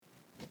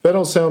That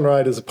Don't Sound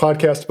Right is a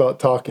podcast about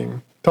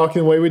talking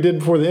the way we did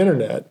before the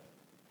internet,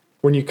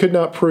 when you could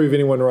not prove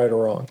anyone right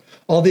or wrong.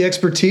 All the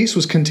expertise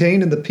was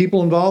contained in the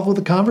people involved with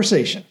the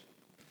conversation.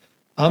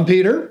 I'm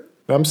Peter.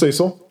 I'm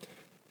Cecil,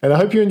 and I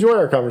hope you enjoy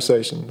our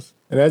conversations.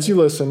 And as you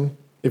listen,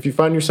 if you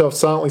find yourself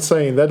silently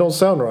saying, that don't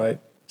sound right,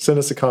 send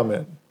us a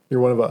comment. You're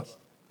one of us.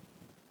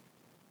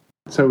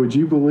 So would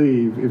you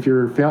believe if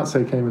your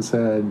fiancée came and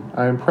said,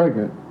 I am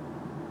pregnant,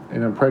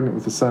 and I'm pregnant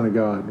with the Son of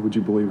God, would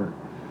you believe her?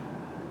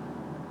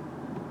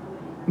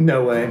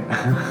 No way.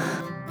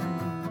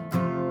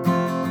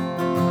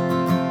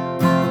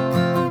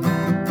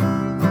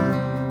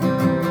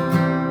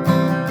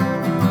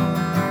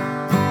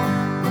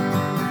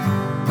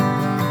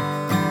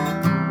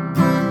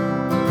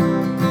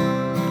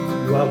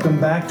 Welcome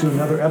back to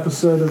another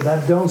episode of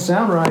That Don't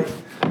Sound Right,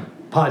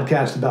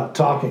 podcast about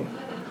talking.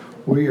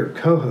 We're your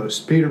co-hosts,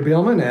 Peter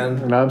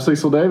Bielman And I'm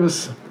Cecil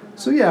Davis.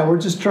 So we're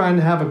just trying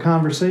to have a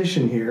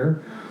conversation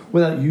here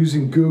without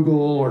using Google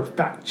or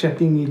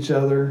fact-checking each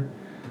other.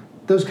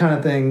 Those kind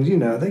of things,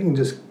 they can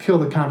just kill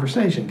the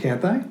conversation,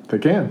 can't they? They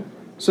can.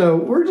 So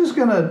we're just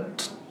going to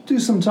do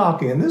some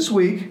talking. And this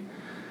week,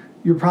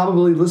 you're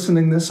probably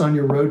listening this on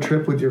your road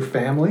trip with your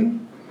family.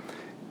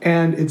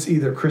 And it's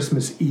either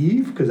Christmas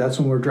Eve, because that's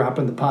when we're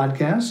dropping the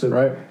podcast. So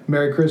right.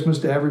 Merry Christmas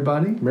to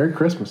everybody. Merry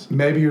Christmas.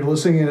 Maybe you're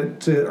listening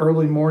to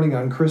early morning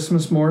on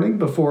Christmas morning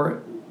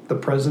before the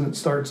present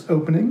starts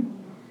opening.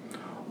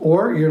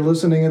 Or you're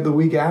listening at the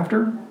week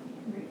after,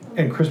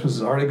 and Christmas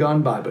has already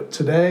gone by. But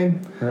today,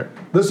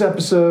 This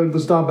episode,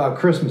 let's talk about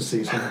Christmas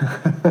season.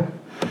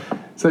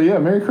 So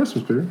Merry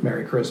Christmas, Peter.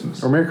 Merry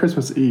Christmas. Or Merry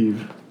Christmas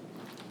Eve.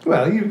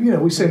 Well,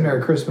 we say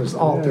Merry Christmas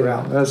all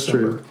throughout. That's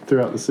December. true.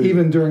 Throughout the season.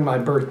 Even during my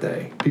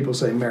birthday, people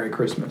say Merry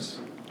Christmas.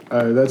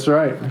 Oh, that's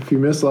right. If you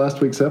missed last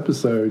week's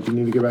episode, you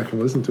need to go back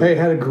and listen to it. Hey,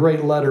 I had a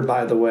great letter,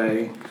 by the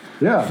way,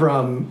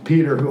 from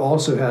Peter, who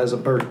also has a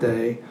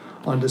birthday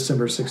on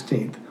December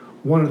 16th.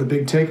 One of the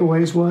big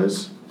takeaways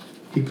was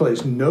he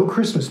plays no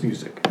Christmas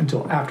music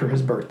until after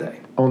his birthday.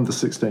 On the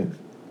 16th.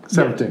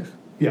 17th.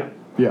 Yeah.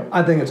 Yeah.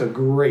 I think it's a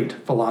great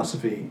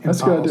philosophy and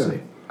That's policy. a good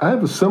idea. I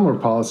have a similar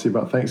policy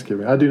about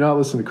Thanksgiving. I do not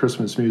listen to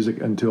Christmas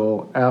music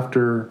until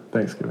after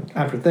Thanksgiving.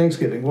 After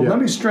Thanksgiving. Well, let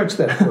me stretch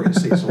that for you,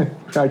 Cecil.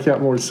 I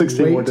count more,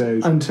 16 more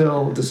days.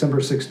 Until December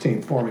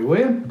 16th for me, will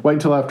you? Wait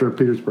until after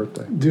Peter's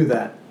birthday. Do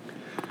that.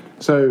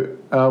 So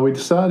we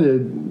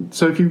decided,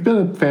 so if you've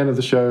been a fan of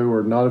the show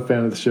or not a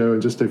fan of the show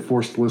and just a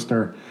forced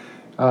listener,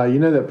 you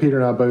know that Peter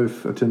and I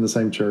both attend the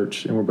same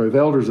church, and we're both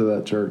elders of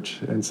that church.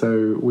 And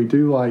so we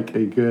do like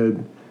a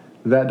good,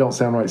 that don't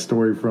sound right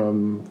story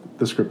from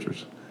the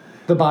scriptures.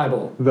 The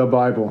Bible. The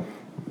Bible,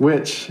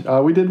 which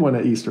we did one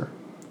at Easter.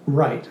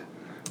 Right.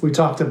 We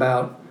talked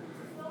about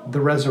the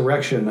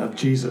resurrection of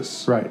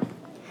Jesus. Right.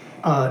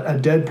 A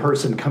dead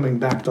person coming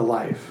back to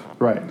life.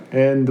 Right.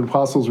 And the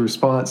apostles'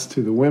 response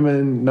to the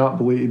women not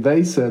believe,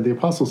 the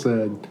apostles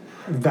said,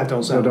 that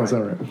don't sound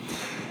right.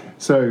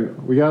 So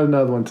we got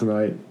another one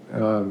tonight.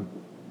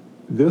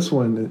 This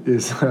one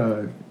is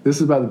this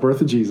is about the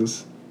birth of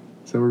Jesus.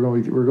 So we're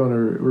going to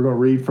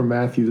read from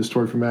Matthew, the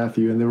story from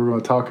Matthew, and then we're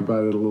going to talk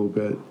about it a little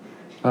bit.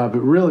 But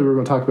really, we're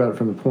going to talk about it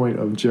from the point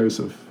of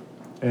Joseph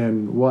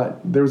and what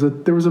there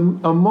was a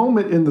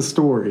moment in the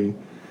story.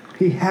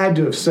 He had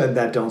to have said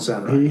that don't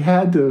sound right. He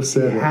had to have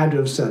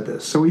said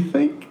this. So we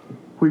think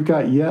we've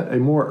got yet a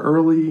more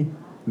early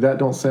that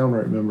don't sound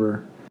right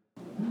member.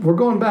 We're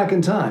going back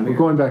in time. We're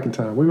going back in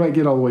time. We might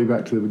get all the way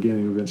back to the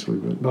beginning eventually,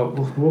 but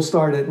we'll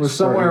start it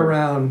somewhere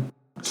around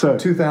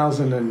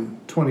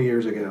 2,020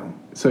 years ago.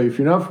 So if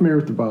you're not familiar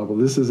with the Bible,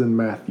 this is in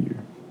Matthew.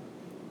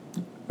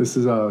 This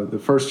is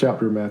the first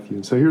chapter of Matthew.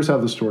 And so here's how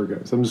the story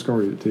goes. I'm just going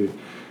to read it to you.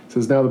 It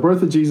says, now the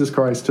birth of Jesus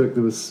Christ took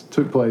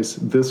place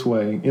in this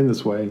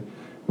way,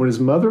 when his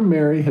mother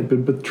Mary had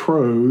been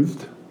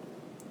betrothed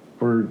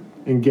to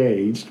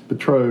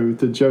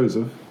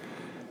Joseph.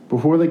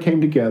 Before they came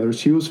together,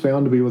 she was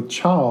found to be with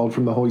child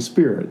from the Holy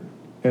Spirit.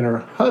 And her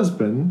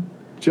husband,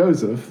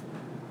 Joseph,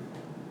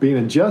 being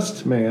a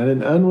just man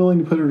and unwilling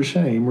to put her to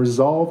shame,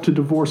 resolved to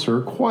divorce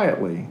her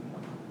quietly.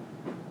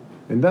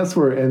 And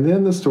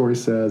then the story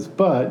says,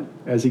 but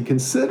as he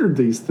considered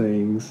these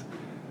things,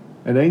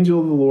 an angel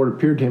of the Lord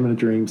appeared to him in a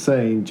dream,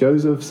 saying,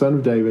 Joseph, son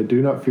of David,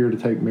 do not fear to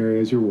take Mary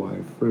as your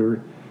wife,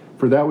 for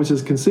that which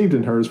is conceived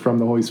in her is from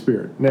the Holy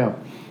Spirit. Now,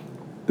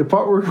 the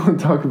part we're going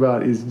to talk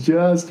about is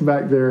just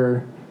back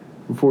there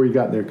before he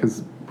got there,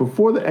 because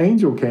before the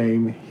angel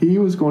came, he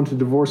was going to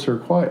divorce her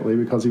quietly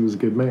because he was a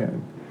good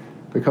man.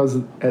 Because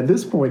at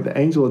this point, the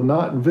angel had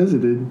not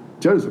visited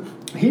Joseph.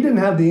 He didn't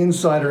have the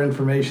insider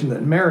information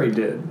that Mary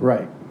did.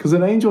 Right. Because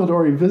an angel had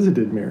already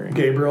visited Mary.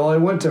 Gabriel, I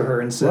went to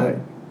her and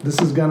said,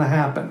 this is going to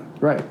happen.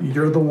 Right.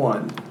 You're the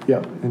one.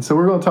 Yep. And so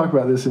we're going to talk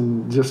about this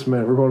in just a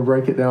minute. We're going to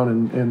break it down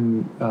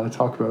and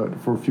talk about it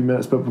for a few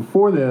minutes. But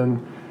before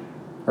then,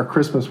 our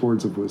Christmas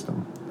words of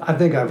wisdom. I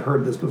think I've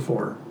heard this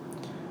before.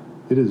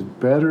 It is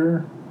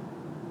better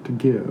to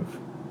give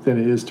than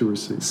it is to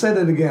receive. Say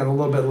that again a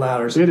little bit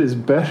louder. It is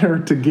better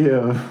to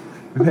give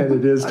than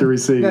it is to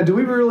receive. Now, do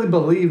we really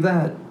believe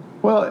that?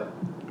 Well,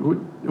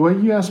 Well,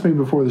 you asked me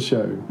before the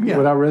show. Yeah.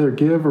 Would I rather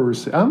give or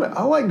receive?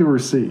 I like to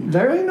receive.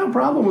 There ain't no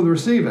problem with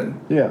receiving.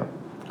 Yeah.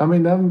 I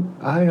mean,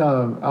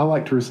 I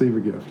like to receive a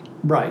gift.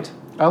 Right.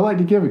 I like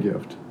to give a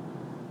gift.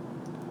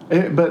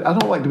 But I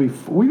don't like to be.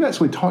 We've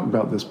actually talked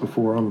about this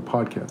before on the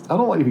podcast. I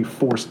don't like to be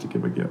forced to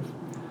give a gift.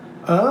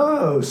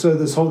 Oh, so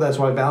that's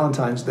why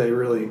Valentine's Day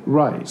really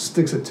Right.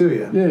 sticks it to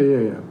you.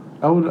 Yeah.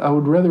 I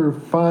would rather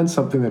find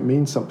something that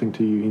means something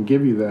to you and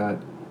give you that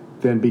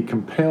than be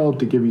compelled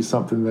to give you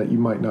something that you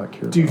might not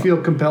care about. Do you feel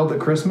compelled at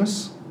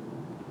Christmas?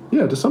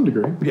 Yeah, to some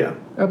degree. Yeah.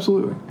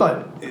 Absolutely.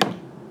 But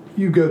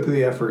you go through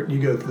the effort, you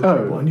go through the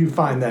trouble, and you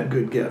find that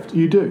good gift.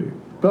 You do.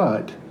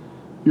 But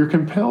you're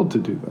compelled to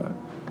do that.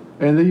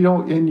 And then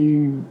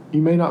you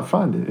may not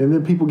find it. And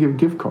then people give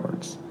gift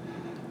cards.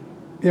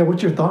 Yeah,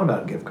 what's your thought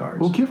about gift cards?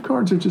 Well, gift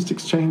cards are just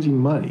exchanging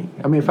money.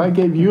 I mean, if I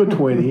gave you a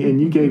 20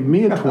 and you gave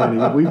me a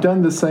 20, we've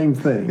done the same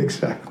thing.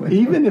 Exactly.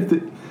 Even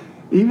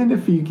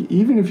if you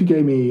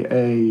gave me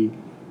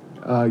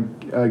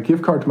a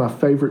gift card to my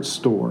favorite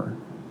store,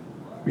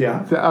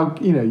 Yeah.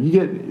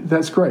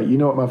 that's great. You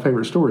know what my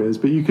favorite store is,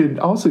 but you could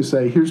also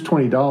say, here's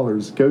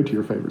 $20, go to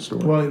your favorite store.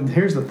 Well,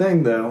 here's the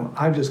thing, though.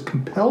 I've just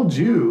compelled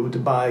you to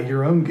buy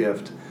your own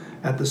gift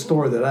at the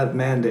store that I've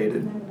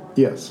mandated.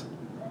 Yes.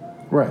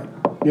 Right.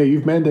 Yeah,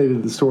 you've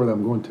mandated the store that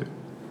I'm going to.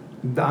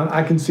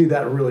 I can see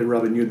that really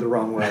rubbing you the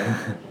wrong way.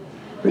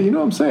 But you know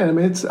what I'm saying? I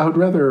mean, I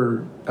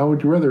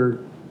would rather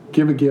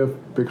give a gift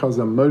because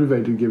I'm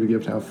motivated to give a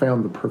gift and I've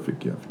found the perfect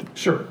gift.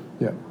 Sure.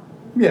 Yeah.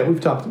 Yeah, we've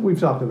talked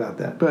about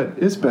that. But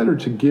it's better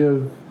to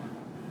give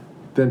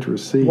than to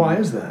receive. Why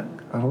is that?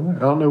 I don't know. I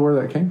don't know where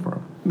that came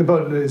from.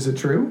 But is it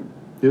true?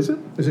 Is it?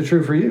 Is it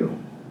true for you?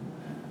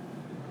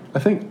 I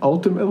think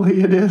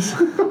ultimately it is.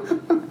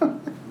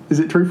 Is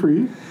it true for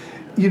you?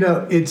 You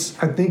know,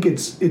 I think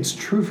it's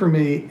true for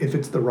me if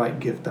it's the right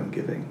gift I'm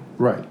giving.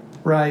 Right.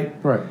 Right?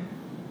 Right.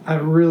 I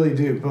really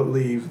do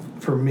believe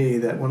for me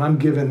that when I'm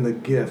given the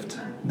gift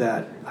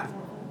that I've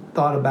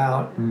thought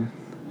about,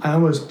 I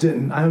almost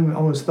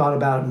thought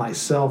about it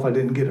myself. I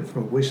didn't get it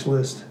from a wish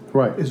list.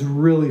 Right. It's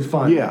really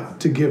fun Yeah.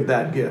 to give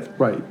that gift.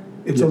 Right.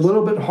 It's a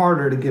little bit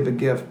harder to give a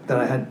gift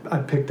that I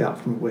picked out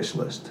from a wish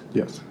list.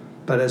 Yes.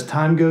 But as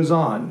time goes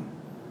on,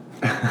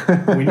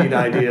 we need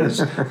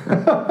ideas.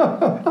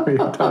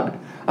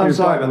 I'm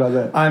sorry about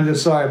that. I'm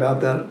just sorry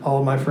about that,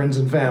 all my friends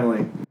and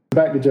family.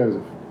 Back to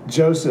Joseph.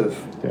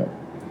 Joseph. Yeah.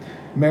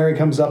 Mary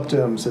comes up to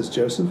him and says,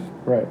 Joseph,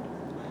 Right.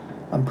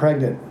 I'm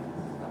pregnant.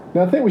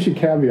 Now, I think we should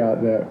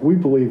caveat that we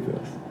believe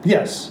this.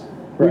 Yes,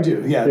 Right. we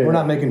do. Yeah, Yeah. we're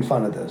not making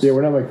fun of this. Yeah,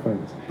 we're not making fun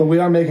of this. But we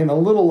are making a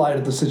little light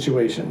of the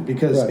situation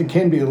because Right. it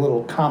can be a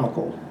little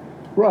comical.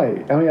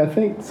 Right. I mean, I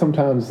think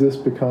sometimes this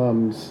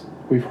becomes,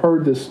 we've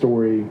heard this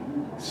story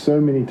so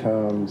many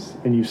times,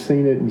 and you've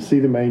seen it, and you see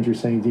the manger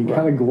scenes, and you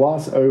kind of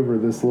gloss over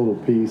this little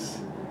piece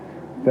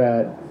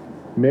that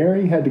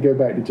Mary had to go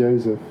back to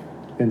Joseph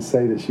and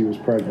say that she was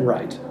pregnant.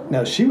 Right.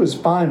 Now, she was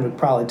fine with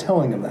probably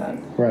telling him that.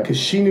 Right. Because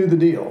she knew the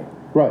deal.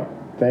 Right.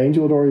 The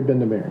angel had already been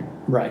to Mary.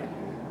 Right.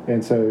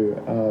 And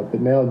so, but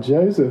now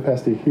Joseph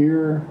has to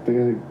hear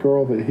the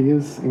girl that he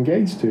is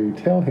engaged to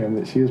tell him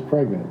that she is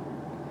pregnant.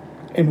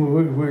 And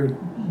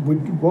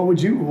what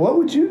would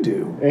you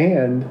do?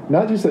 And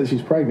not just that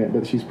she's pregnant,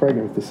 but she's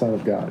pregnant with the Son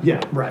of God.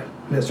 Yeah, right.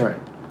 That's right.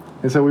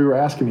 And so we were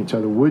asking each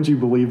other, would you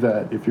believe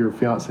that if your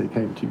fiance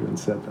came to you and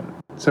said that?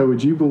 So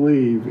would you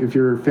believe if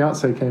your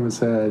fiance came and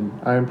said,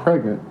 I am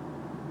pregnant,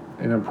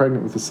 and I'm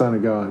pregnant with the Son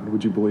of God,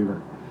 would you believe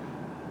her?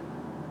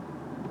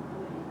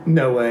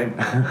 No way.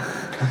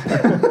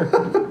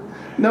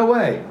 No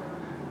way.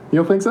 You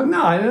don't think so?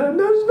 No,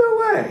 there's no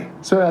way.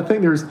 So I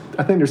think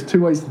there's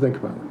two ways to think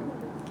about it.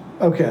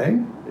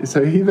 Okay.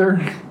 So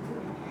either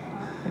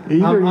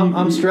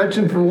I'm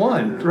stretching for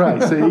one.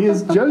 Right. So he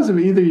is Joseph.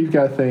 Either you've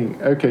got to think,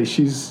 okay,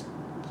 she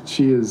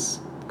is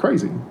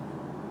crazy.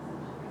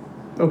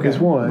 Okay. Is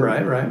one.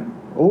 Right.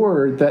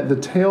 Or that the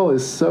tale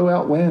is so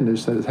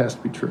outlandish that it has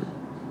to be true.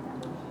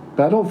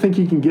 But I don't think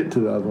you can get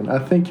to the other one. I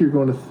think you're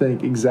going to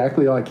think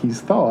exactly like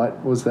he's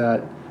thought, was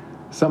that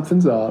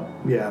something's up,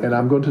 and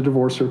I'm going to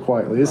divorce her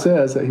quietly. It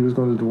says that he was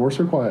going to divorce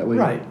her quietly,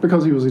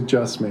 because he was a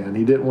just man.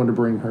 He didn't want to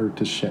bring her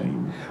to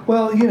shame.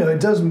 Well, it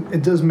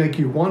does make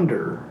you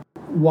wonder,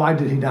 why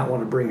did he not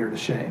want to bring her to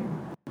shame?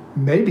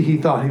 Maybe he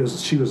thought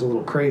she was a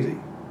little crazy.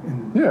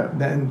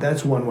 And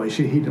that's one way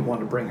he didn't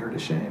want to bring her to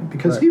shame,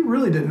 because he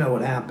really didn't know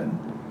what happened.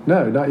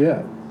 No, not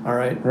yet. All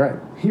right? Right.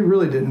 He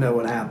really didn't know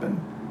what happened.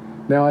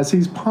 Now, as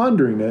he's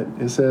pondering it,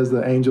 it says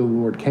the angel of the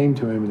Lord came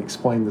to him and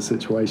explained the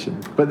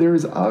situation. But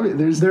there's a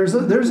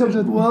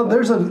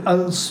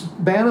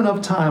span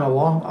enough time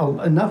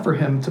enough for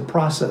him to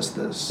process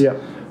this. Yep.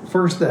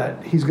 First,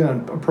 that he's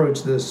going to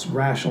approach this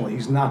rationally.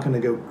 He's not going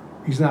to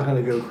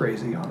go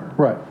crazy on her.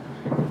 Right.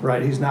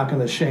 Right. He's not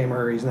going to shame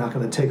her. He's not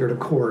going to take her to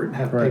court and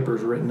have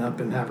papers written up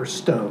and have her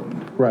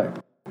stoned. Right.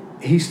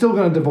 He's still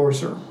going to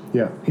divorce her.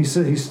 Yeah. He's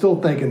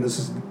still thinking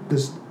this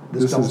does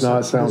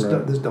not sound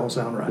right. This don't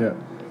sound right. Yeah.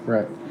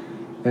 Right.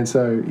 And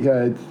so,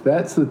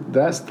 that's the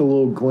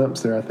little glimpse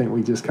there. I think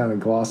we just kind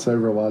of gloss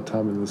over a lot of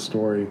time in the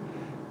story,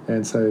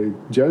 And so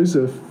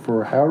Joseph,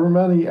 for however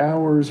many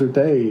hours or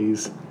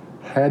days,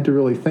 had to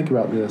really think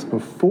about this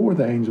before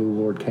the angel of the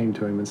Lord came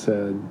to him and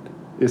said,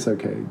 it's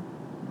okay.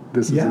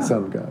 This is the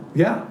Son of God.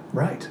 Yeah,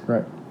 right.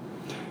 Right.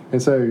 And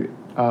so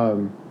I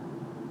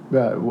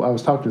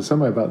was talking to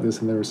somebody about this,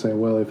 and they were saying,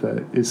 well, if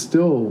it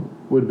still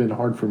would have been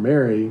hard for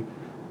Mary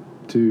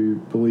to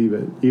believe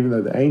it, even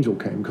though the angel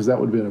came, because that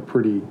would have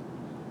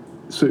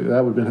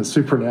been a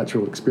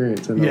supernatural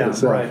experience in and of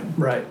itself.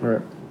 Right.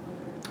 Right.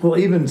 Well,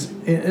 even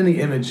any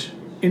image,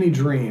 any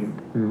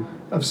dream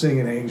of seeing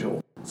an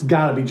angel, it's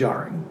got to be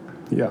jarring.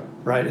 Yeah.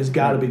 Right? It's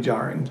got to be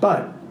jarring.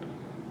 But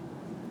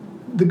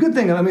the good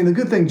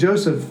thing,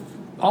 Joseph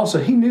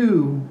also, he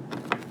knew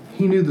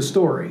the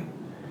story.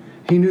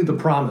 He knew the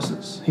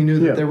promises. He knew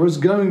that there was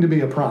going to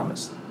be a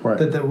promise. Right.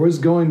 That there was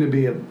going to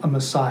be a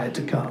Messiah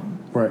to come.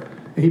 Right.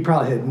 And he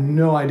probably had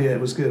no idea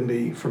it was going to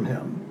be from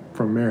him.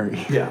 From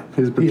Mary. Yeah.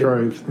 His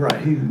betrothed.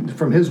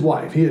 From his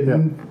wife. He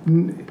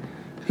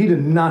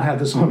did not have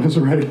this on his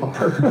radar.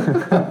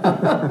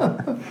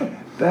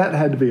 That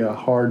had to be a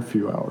hard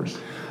few hours.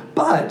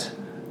 But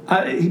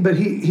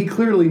he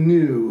clearly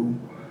knew.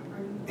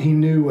 He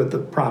knew what the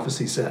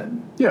prophecy said.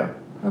 Yeah,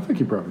 I think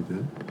he probably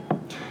did.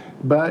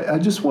 But I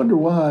just wonder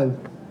why.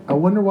 I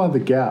wonder why the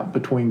gap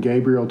between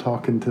Gabriel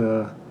talking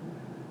to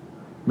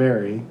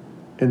Mary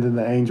and then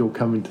the angel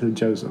coming to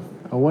Joseph.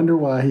 I wonder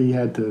why he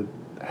had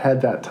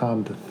that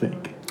time to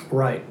think.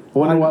 Right. I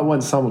wonder why it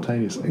wasn't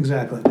simultaneously.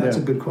 Exactly. That's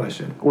a good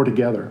question. Or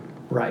together.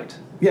 Right.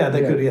 Yeah,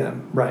 they could. Yeah.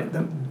 Right.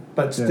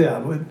 But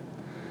still, with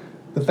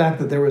the fact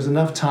that there was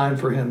enough time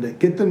for him to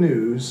get the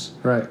news,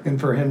 right, and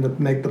for him to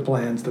make the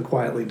plans to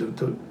quietly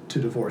to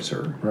divorce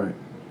her. Right.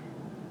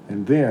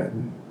 And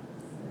then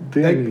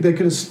they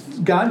could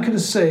have. God could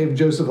have saved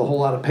Joseph a whole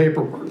lot of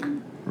paperwork. To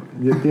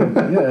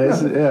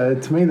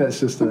me, that's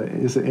just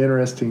it's an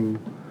interesting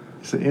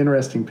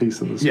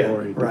piece of the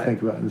story to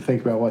think about, and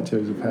think about what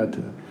Joseph had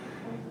to,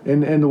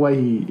 and the way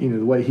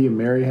he and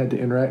Mary had to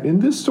interact,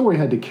 and this story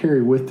had to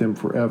carry with them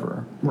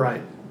forever.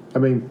 Right. I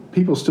mean,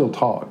 people still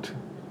talked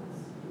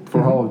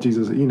for all of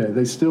Jesus.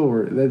 They still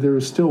were. There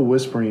was still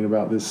whispering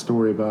about this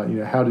story about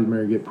how did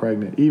Mary get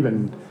pregnant,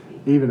 even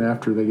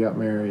after they got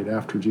married,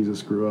 after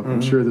Jesus grew up.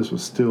 I'm sure this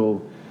was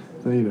still,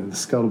 the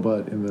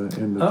scuttlebutt in the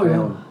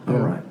town. Yeah.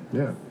 Right.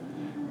 Yeah.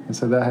 And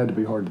so that had to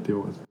be hard to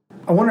deal with.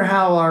 I wonder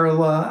how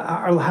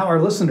our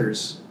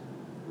listeners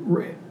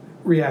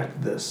react to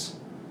this.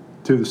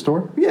 To the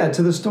story? Yeah,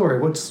 to the story.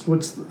 I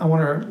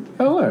wonder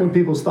what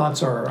people's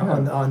thoughts are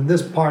on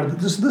this part of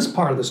this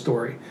part of the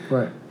story.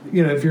 Right.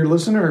 If you're a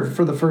listener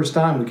for the first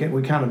time,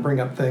 we kind of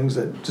bring up things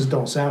that just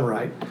don't sound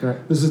right.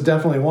 Right. This is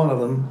definitely one of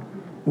them.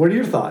 What are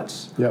your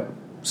thoughts? Yep.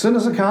 Send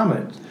us a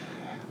comment.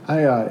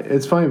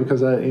 It's funny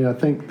because I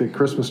think the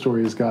Christmas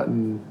story has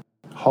gotten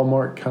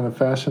Hallmark kind of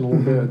fashion a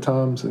little bit at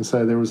times, and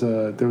so there was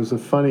a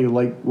funny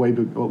Lake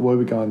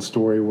Wobegon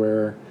story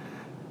where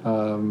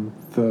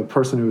the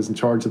person who was in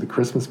charge of the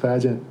Christmas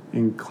pageant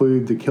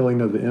included the killing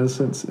of the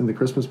innocents in the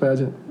Christmas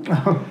pageant,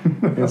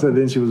 and so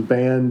then she was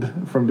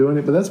banned from doing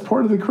it. But that's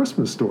part of the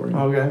Christmas story,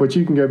 which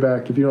you can go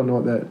back if you don't know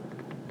what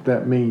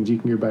that means. You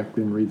can go back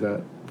and read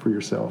that for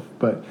yourself.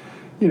 But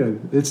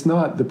it's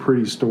not the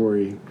pretty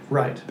story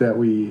that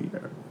we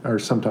are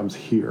sometimes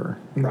hear.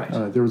 Right.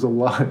 There was a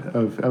lot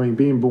of,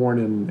 being born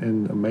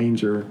in a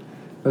manger,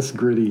 that's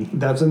gritty.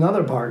 That's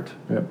another part.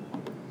 Yep.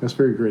 That's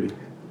very gritty.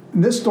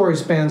 And this story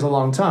spans a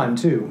long time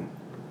too,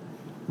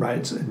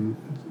 right?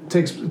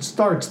 The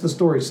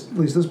story, at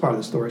least this part of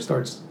the story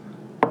starts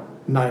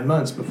 9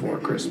 months before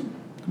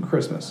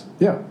Christmas.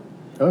 Yeah.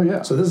 Oh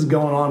yeah. So this is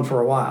going on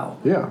for a while.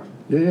 Yeah.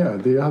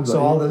 Yeah.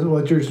 So all this,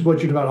 what you're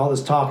doing about all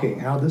this talking,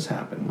 how this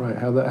happened? Right.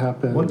 How that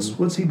happened?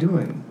 What's he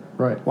doing?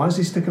 Right. Why is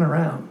he sticking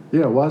around?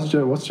 Yeah. What's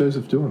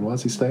Joseph doing? Why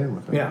is he staying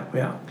with him?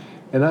 Yeah.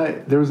 And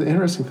there was an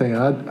interesting thing.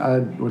 I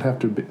would have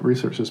to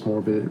research this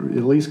more, but it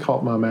at least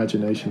caught my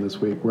imagination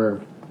this week,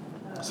 where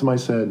somebody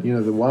said,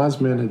 the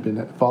wise men had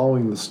been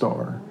following the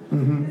star,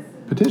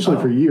 potentially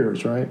for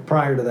years, right?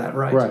 Prior to that,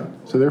 right? Right.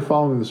 So they're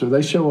following the star.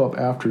 They show up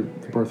after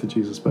the birth of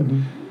Jesus, but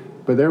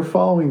they're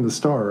following the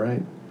star,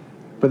 right?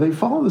 But they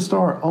follow the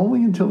star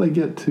only until they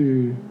get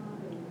to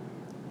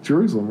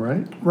Jerusalem,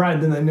 right?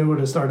 Right. Then they knew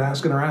to start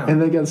asking around.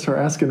 And they got to start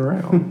asking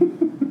around.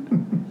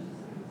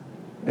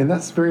 And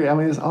that's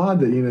it's odd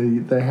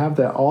that, they have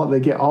that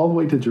they get all the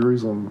way to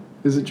Jerusalem.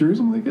 Is it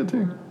Jerusalem they get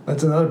to?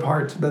 That's another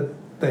part that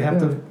they have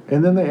to.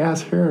 And then they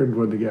ask Herod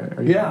when to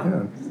get.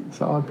 Yeah.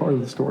 It's an odd part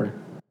of the story.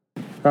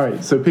 All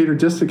right. So, Peter,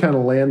 just to kind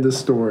of land this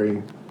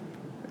story,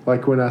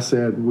 like when I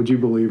said, would you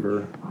believe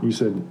her? You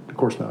said, of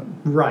course not.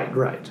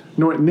 Right.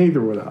 No,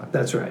 neither would I.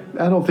 That's right.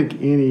 I don't think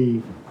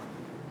I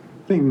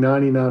think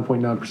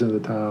 99.9% of the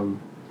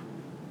time,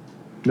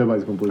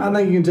 nobody's going to believe it. I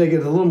think you can take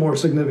it a little more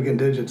significant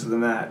digits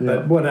than that,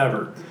 but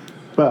whatever.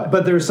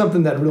 But there's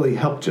something that really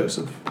helped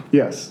Joseph.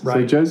 Yes.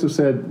 Right. So Joseph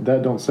said,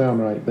 that don't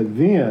sound right. But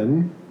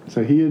then,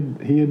 so he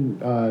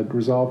had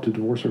resolved to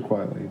divorce her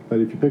quietly. But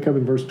if you pick up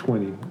in verse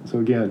 20, so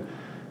again,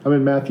 I'm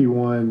in Matthew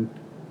 1,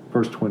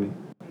 verse 20.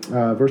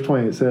 verse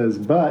 20, it says,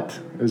 "But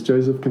as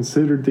Joseph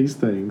considered these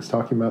things,"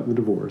 talking about the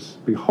divorce,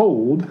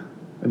 "behold,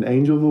 an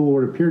angel of the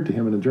Lord appeared to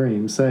him in a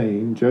dream,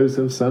 saying,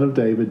 Joseph, son of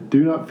David,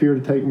 do not fear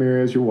to take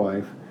Mary as your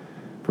wife,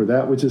 for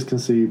that which is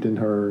conceived in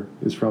her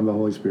is from the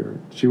Holy Spirit.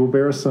 She will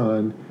bear a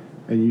son,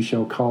 and you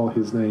shall call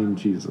his name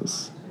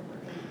Jesus."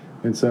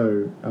 And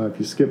so, if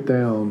you skip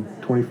down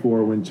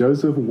 24, when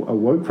Joseph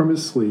awoke from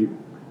his sleep,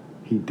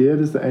 he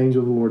did as the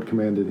angel of the Lord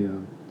commanded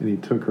him, and he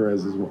took her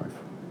as his wife.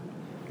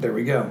 There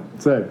we go.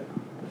 So,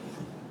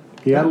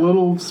 he had a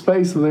little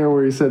space there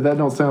where he said, that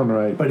don't sound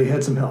right. But he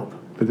had some help.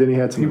 But then he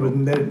had some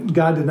help.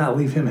 God did not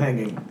leave him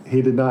hanging.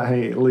 He did not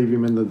leave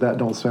him in the that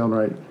don't sound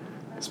right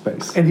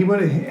space. And he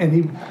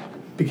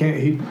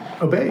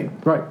obeyed.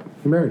 Right.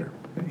 He married her.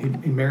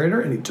 He married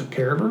her, and he took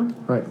care of her.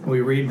 Right. And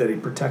we read that he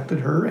protected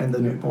her and the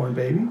newborn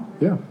baby.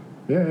 Yeah.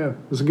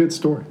 It's a good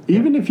story.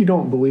 Even if you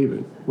don't believe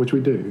it, which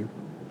we do,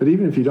 but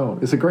even if you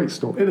don't, it's a great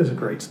story. It is a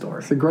great story.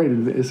 It's a great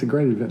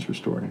adventure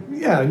story.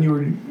 Yeah,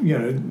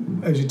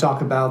 and as you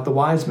talk about the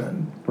wise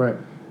men. Right.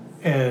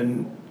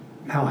 And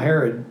how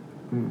Herod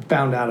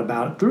found out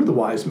about it through the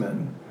wise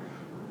men.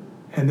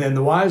 And then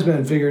the wise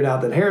men figured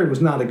out that Herod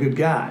was not a good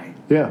guy.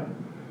 Yeah.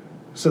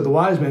 So the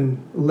wise men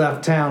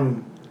left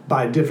town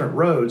by a different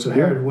road, so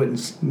Herod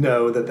wouldn't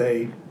know that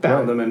they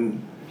found them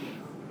and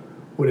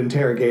would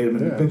interrogate him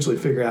and eventually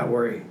figure out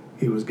where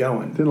he was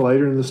going. Then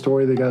later in the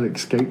story, they got to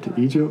escape to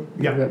Egypt.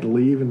 Yeah. They got to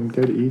leave and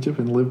go to Egypt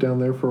and live down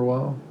there for a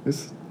while.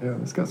 It's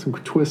got some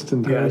twists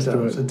and turns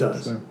to it. It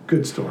does. So.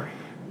 Good story.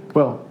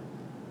 Well,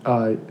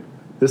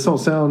 this don't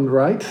sound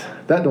right.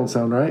 That don't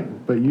sound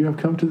right. But you have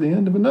come to the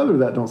end of another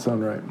that don't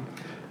sound right.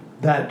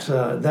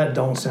 That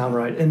don't sound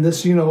right. And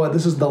this, you know what?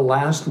 This is the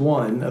last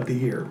one of the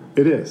year.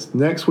 It is.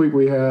 Next week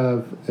we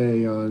have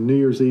a New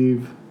Year's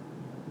Eve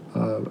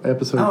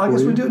episode. Oh, I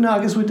guess we do. No,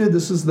 I guess we did.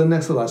 This is the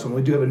next to the last one.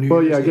 We do have a New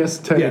Year's Eve. Well, yeah, I guess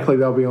technically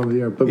that'll be on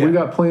the air. But we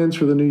got plans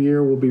for the new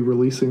year. We'll be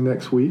releasing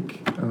next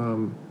week.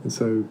 And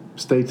so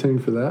stay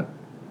tuned for that.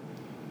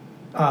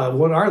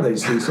 What are they,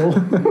 Cecil?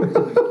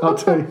 I'll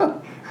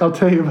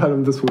tell you about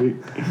them this week.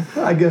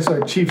 I guess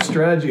our chief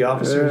strategy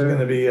officer is going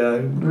to be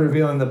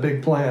revealing the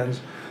big plans.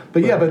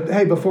 But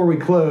hey, before we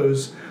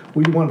close,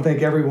 we want to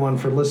thank everyone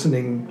for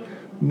listening,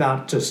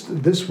 not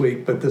just this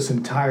week, but this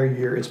entire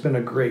year. It's been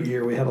a great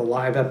year. We had a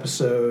live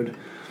episode.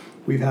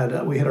 We had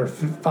our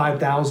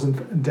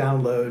 5,000th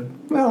download.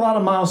 We had a lot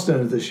of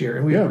milestones this year,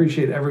 and we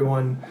appreciate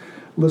everyone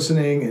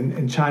listening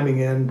and chiming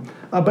in.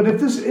 But if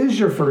this is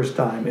your first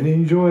time and you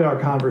enjoy our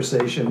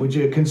conversation, would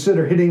you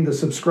consider hitting the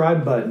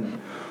subscribe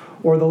button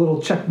or the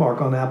little check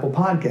mark on Apple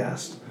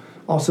Podcasts?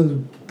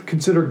 Also,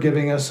 consider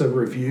giving us a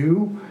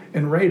review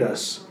and rate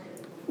us.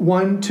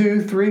 1,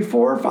 2, 3,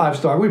 4, 5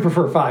 star. We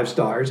prefer 5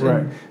 stars. Right.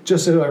 And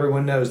just so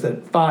everyone knows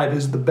that 5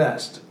 is the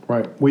best.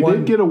 Right. We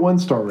did get a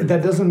 1-star rating.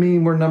 That doesn't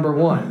mean we're number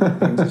 1.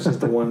 It means it's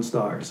just a 1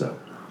 star. So.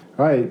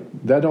 All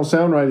right. That Don't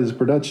Sound Right is a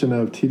production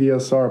of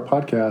TDSR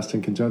Podcast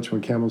in conjunction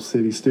with Camel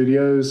City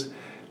Studios.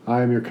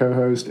 I am your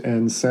co-host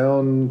and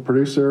sound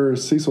producer,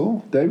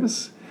 Cecil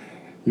Davis.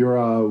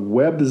 Your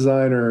web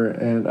designer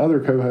and other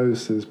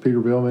co-host is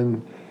Peter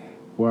Billman.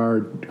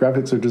 Our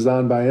graphics are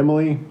designed by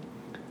Emily.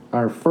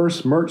 Our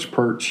first merch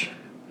perch.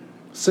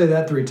 Say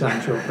that 3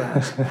 times real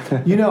fast.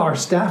 Our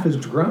staff has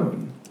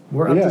grown.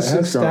 We're up to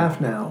 6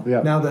 staff now.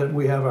 Yeah. Now that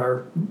we have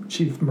our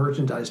chief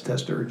merchandise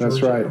tester, Giorgio.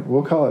 That's right.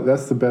 We'll call it.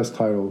 That's the best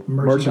title.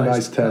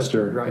 Merchandise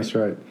tester. Right. That's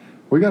right.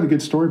 We got a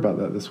good story about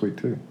that this week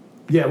too.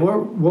 Yeah.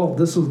 Well,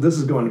 this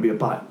is going to be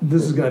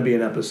This is going to be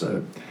an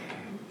episode.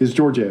 Is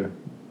Giorgio.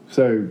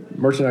 So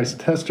merchandise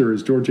tester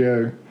is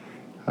Giorgio.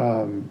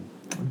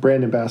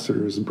 Brand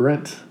ambassador is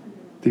Brent.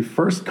 The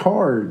first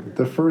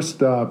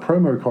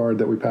promo card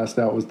that we passed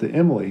out was to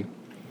Emily.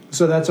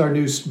 So that's our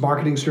new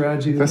marketing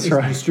strategy. That's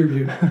right.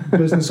 Distribute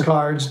business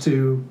cards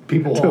to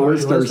people who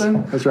already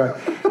listen. That's right.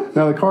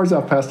 Now the cards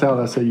I've passed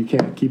out, I say you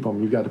can't keep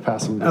them. You've got to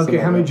pass them to somebody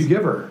else. How many did you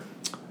give her?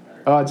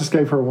 I just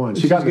gave her 1.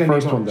 She got the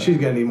first one. She's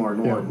going to need more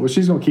than 1. Well,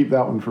 she's going to keep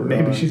that one for.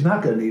 Maybe she's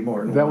not going to need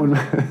more than that one.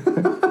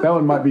 That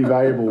one might be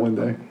valuable one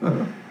day.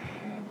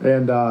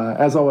 And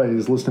as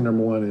always, listener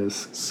number 1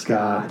 is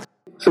Scott.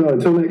 So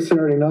until next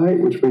Saturday night,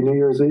 which will be New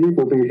Year's Eve,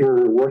 we'll be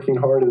here working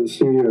hard in the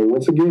studio.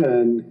 Once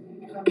again,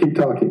 keep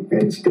talking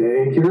and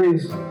stay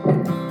curious.